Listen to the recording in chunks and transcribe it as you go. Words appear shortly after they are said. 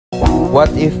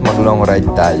What if mag-long ride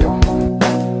tayo?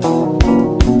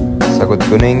 Sagot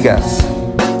ko na yung gas.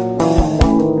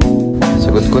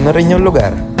 Sagot ko na rin yung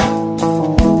lugar.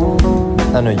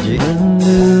 Ano, G? When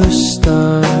the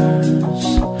stars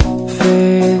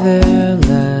fade their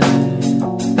light,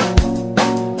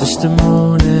 it's the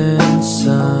moon and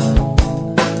sun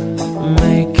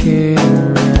make it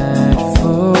right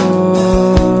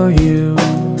for you.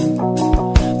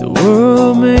 The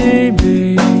world may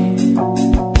be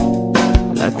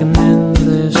like an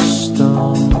endless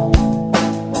storm,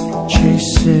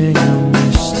 chasing a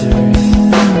mystery.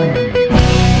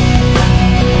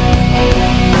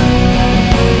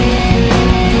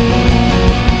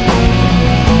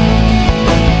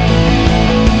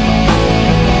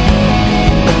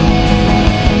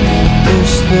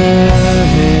 Is there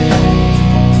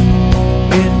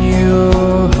in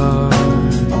your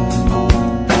heart?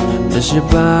 Does your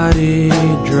body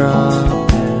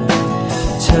drop and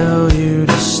tell you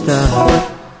to stop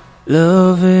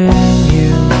loving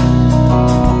you,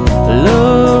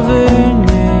 loving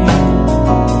me?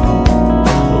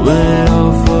 When it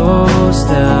all falls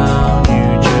down, you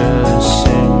just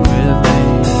sing with me.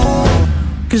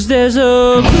 'Cause there's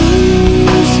a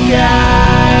blue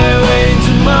sky waiting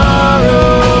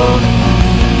tomorrow,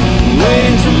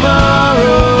 waiting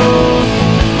tomorrow,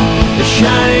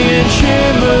 shining and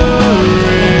shimmering.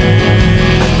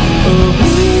 A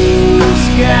blue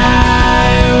sky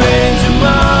waiting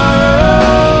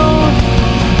tomorrow,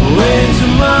 waiting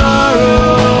tomorrow.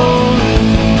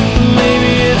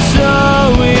 Maybe it's all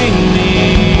we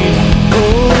need. Oh,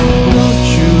 won't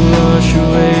you wash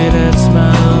away that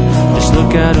smile? Just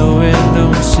look out a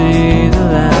window and see the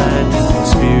light.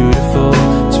 It's beautiful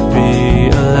to be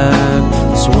alive.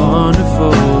 It's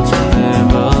wonderful to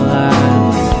live a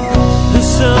life. The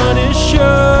sun is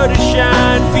sure to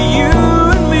shine for you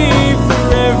and me, for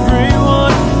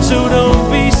everyone. So don't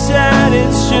be sad,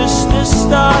 it's just the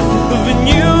start of a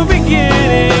new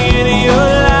beginning in your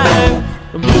life.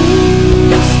 A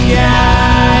blue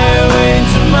sky waiting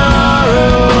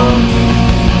tomorrow,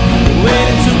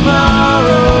 waiting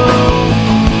tomorrow,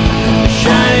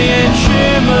 shining and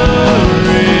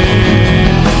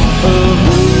shimmering. A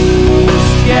blue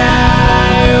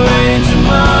sky waiting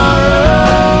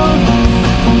tomorrow,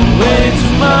 waiting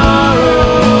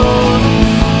tomorrow.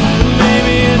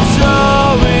 Maybe it's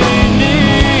all we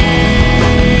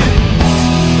need.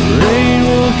 Rain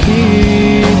will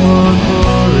keep on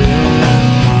pouring.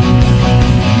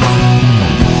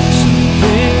 Some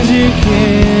things you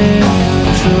can't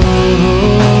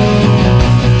control.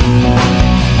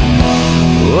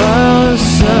 While the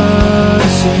sun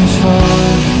seems far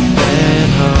and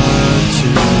hard to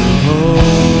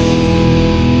hold,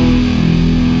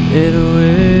 it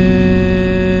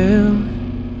will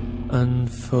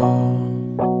unfold.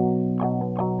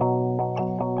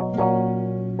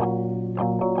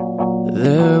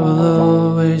 There will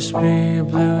always be a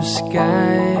blue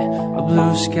sky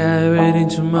waiting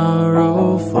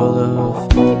tomorrow, full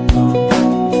of hope.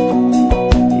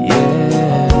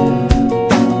 Yeah,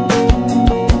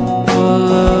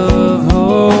 full of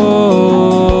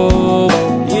hope.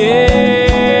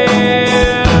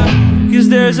 Yeah, 'cause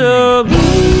there's a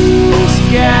blue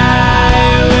sky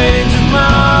waiting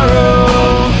tomorrow,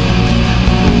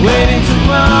 waiting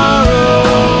tomorrow.